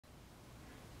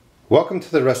Welcome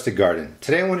to the Rustic Garden.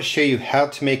 Today I want to show you how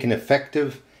to make an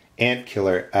effective ant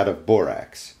killer out of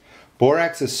borax.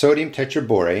 Borax is sodium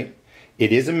tetraborate.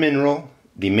 It is a mineral.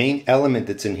 The main element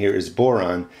that's in here is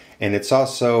boron, and it's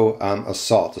also a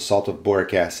salt of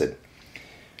boric acid.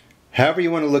 However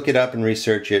you want to look it up and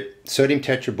research it, sodium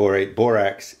tetraborate,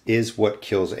 borax, is what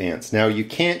kills ants. Now you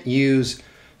can't use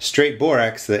straight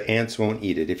borax, the ants won't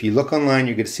eat it. If you look online,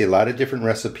 you're going to see a lot of different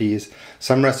recipes.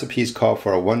 Some recipes call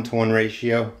for a 1-to-1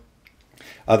 ratio.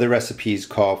 Other recipes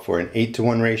call for an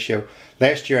 8-to-1 ratio.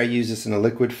 Last year I used this in a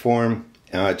liquid form,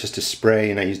 just a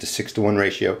spray, and I used a 6-to-1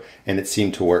 ratio, and it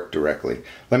seemed to work directly.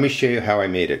 Let me show you how I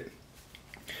made it.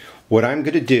 What I'm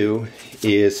going to do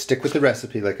is stick with the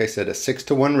recipe, like I said, a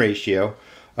 6-to-1 ratio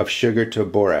of sugar to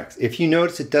borax. If you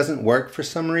notice it doesn't work for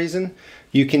some reason,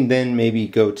 you can then maybe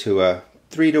go to a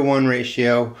 3-to-1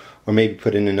 ratio, or maybe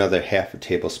put in another half a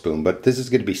tablespoon. But this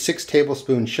is going to be 6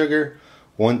 tablespoons sugar,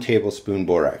 1 tablespoon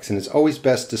borax. And it's always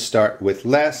best to start with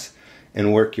less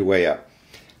and work your way up.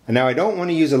 And now I don't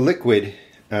want to use a liquid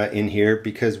in here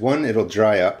because 1, it'll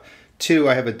dry up. 2,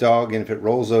 I have a dog, and if it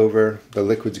rolls over, the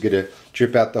liquid's going to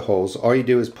drip out the holes. All you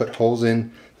do is put holes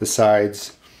in the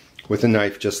sides with a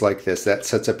knife just like this. That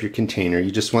sets up your container.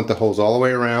 You just want the holes all the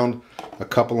way around, a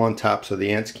couple on top so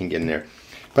the ants can get in there.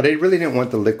 But I really didn't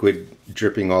want the liquid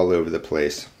dripping all over the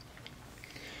place.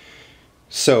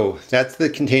 So that's the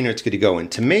container it's going to go in.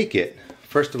 To make it,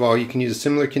 first of all, you can use a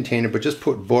similar container, but just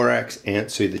put borax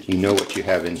ant so that you know what you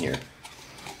have in here.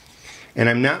 And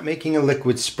I'm not making a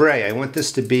liquid spray. I want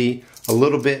this to be a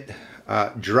little bit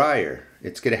drier.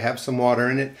 It's going to have some water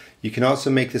in it. You can also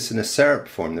make this in a syrup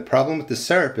form. The problem with the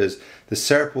syrup is the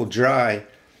syrup will dry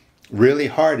really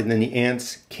hard and then the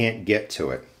ants can't get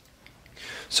to it.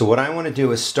 So what I want to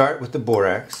do is start with the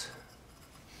borax.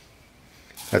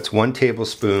 That's 1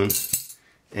 tablespoon.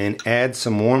 And add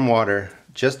some warm water,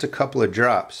 just a couple of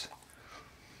drops,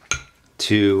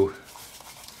 to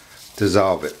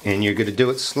dissolve it. And you're going to do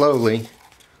it slowly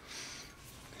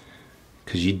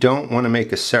because you don't want to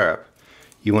make a syrup.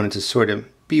 You want it to sort of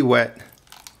be wet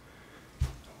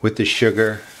with the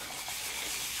sugar.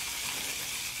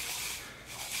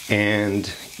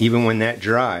 And even when that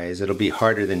dries, it'll be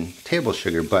harder than table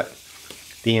sugar, but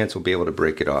the ants will be able to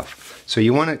break it off. So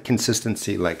you want a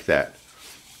consistency like that.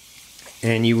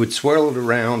 And you would swirl it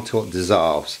around till it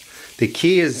dissolves. The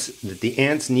key is that the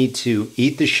ants need to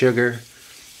eat the sugar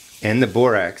and the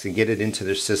borax and get it into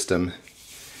their system,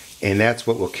 and that's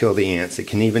what will kill the ants. It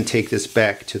can even take this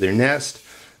back to their nest.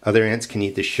 Other ants can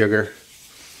eat the sugar.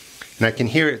 And I can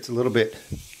hear it's a little bit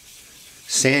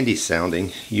sandy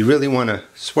sounding. You really want to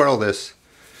swirl this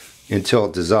until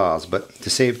it dissolves, but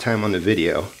to save time on the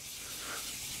video,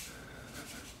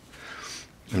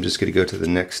 I'm just going to go to the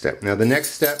next step. Now the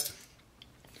next step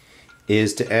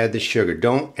is to add the sugar.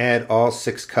 Don't add all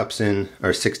 6 cups in,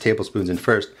 or 6 tablespoons in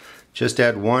first. Just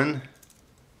add 1.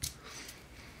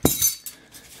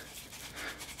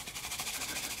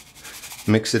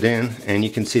 Mix it in, and you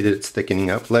can see that it's thickening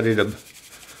up. Let it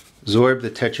absorb the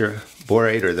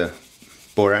tetraborate or the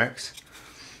borax.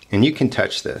 And you can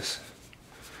touch this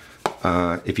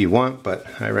if you want, but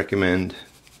I recommend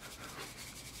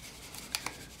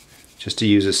just to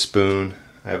use a spoon.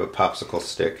 I have a popsicle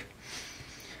stick.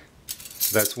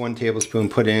 So that's 1 tablespoon.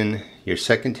 Put in your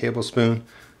 2nd tablespoon.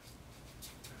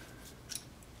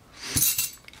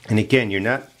 And again, you're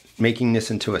not making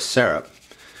this into a syrup.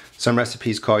 Some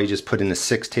recipes call you just put in the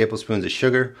 6 tablespoons of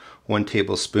sugar, 1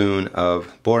 tablespoon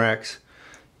of borax,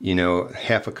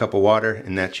 half a cup of water,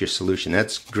 and that's your solution.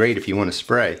 That's great if you want to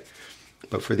spray.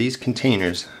 But for these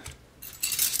containers,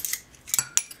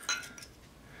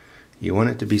 you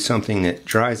want it to be something that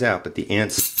dries out, but the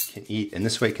ants can eat, and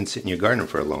this way it can sit in your garden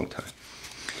for a long time.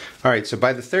 Alright, so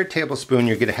by the 3rd tablespoon,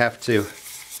 you're going to have to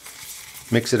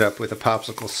mix it up with a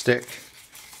popsicle stick.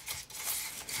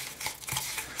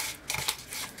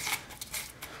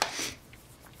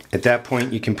 At that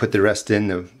point, you can put the rest in.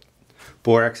 The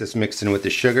borax is mixed in with the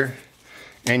sugar,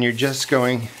 and you're just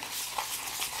going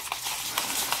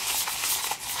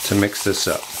to mix this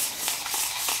up.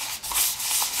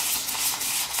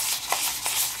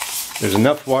 There's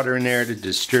enough water in there to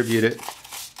distribute it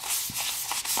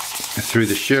through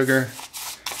the sugar.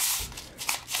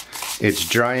 It's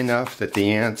dry enough that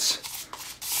the ants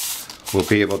will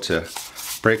be able to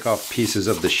break off pieces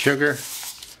of the sugar.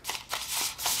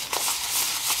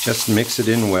 Just mix it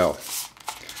in well.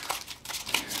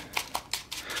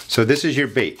 So this is your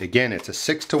bait. Again, it's a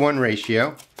 6-to-1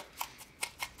 ratio.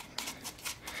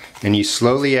 And you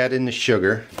slowly add in the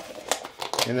sugar.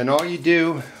 And then all you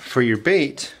do for your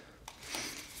bait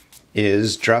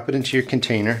is drop it into your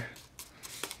container.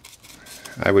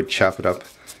 I would chop it up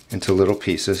into little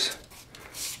pieces.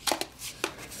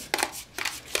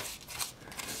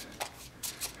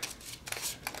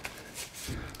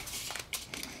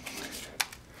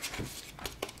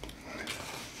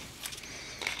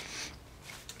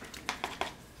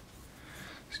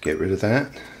 get rid of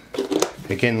that.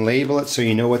 Again, label it so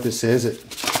you know what this is.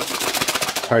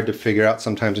 It's hard to figure out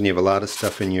sometimes when you have a lot of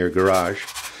stuff in your garage.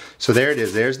 So there it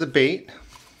is. There's the bait.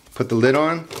 Put the lid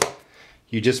on.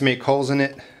 You just make holes in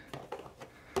it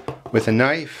with a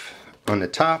knife on the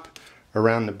top,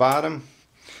 around the bottom,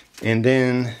 and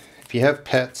then if you have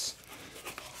pets,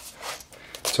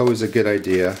 it's always a good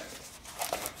idea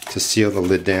to seal the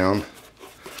lid down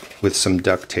with some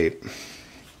duct tape.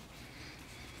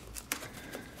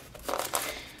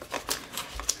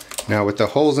 Now with the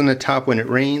holes in the top, when it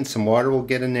rains, some water will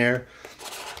get in there.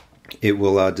 It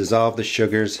will dissolve the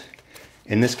sugars,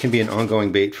 and this can be an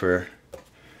ongoing bait for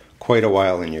quite a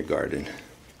while in your garden.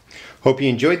 Hope you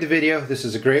enjoyed the video. This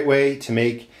is a great way to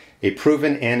make a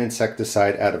proven ant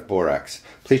insecticide out of borax.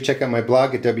 Please check out my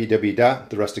blog at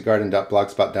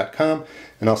www.therustedgarden.blogspot.com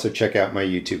and also check out my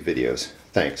YouTube videos.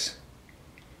 Thanks.